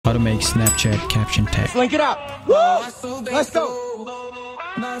how to make Snapchat caption text. Link it up. Woo! Let's go.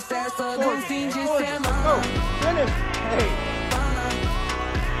 Finish. Hey.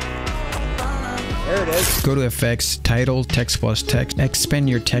 There it is. Go to effects, title, text plus text. Expand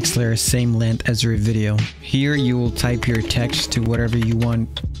your text layer same length as your video. Here you will type your text to whatever you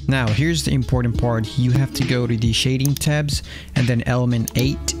want. Now here's the important part. You have to go to the shading tabs and then element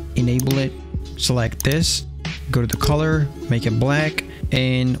 8, enable it. Select this, go to the color, make it black,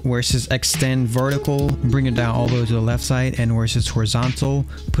 and where it says extend vertical, bring it down all the way to the left side, and where it says horizontal,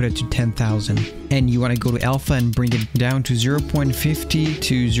 put it to 10,000. And you want to go to alpha and bring it down to 0.50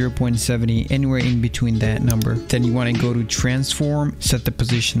 to 0.70, anywhere in between that number. Then you want to go to transform, set the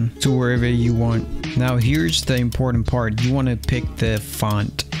position to wherever you want. Now here's the important part. You want to pick the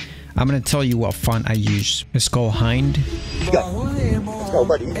font. I'm going to tell you what font I use. It's called Hind. You got it. Let's go,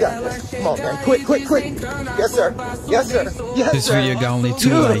 buddy. You got this. Come on, man. Quick. Yes, sir. Yes, sir. Yes, This sir. video got only 2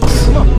 Good. likes. Come on.